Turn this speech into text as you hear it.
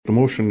The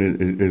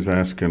motion is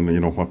asking,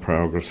 what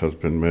progress has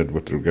been made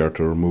with regard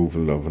to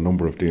removal of a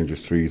number of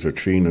dangerous trees at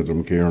Sheena,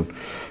 Drumkeerin.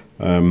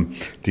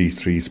 These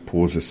trees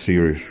pose a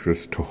serious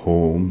risk to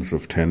homes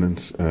of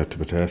tenants, to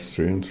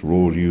pedestrians,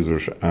 road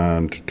users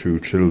and to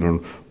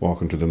children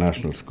walking to the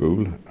National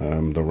School.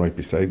 They're right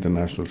beside the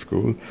National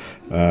School.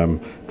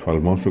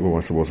 12 months ago,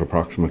 I suppose,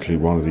 approximately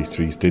one of these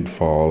trees did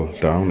fall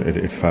down.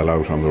 It fell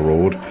out on the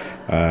road.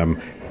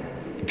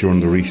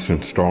 During the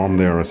recent storm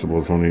there, I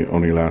suppose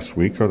only last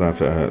week or that,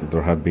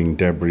 there had been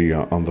debris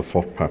on the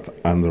footpath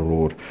and the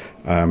road.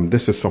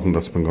 This is something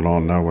that's been going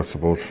on now, I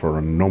suppose, for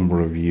a number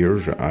of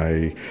years.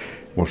 I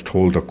was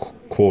told that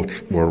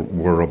quotes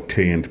were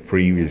obtained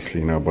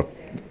previously now,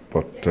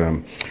 but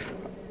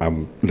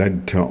I'm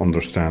led to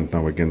understand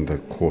now again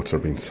that quotes are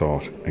being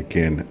sought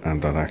again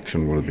and that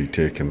action will be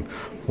taken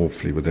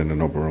hopefully within a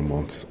number of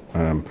months.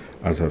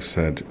 As I've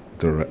said,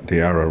 they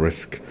are a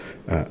risk,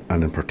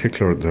 and in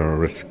particular they're a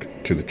risk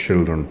to the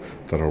children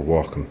that are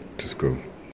walking to school.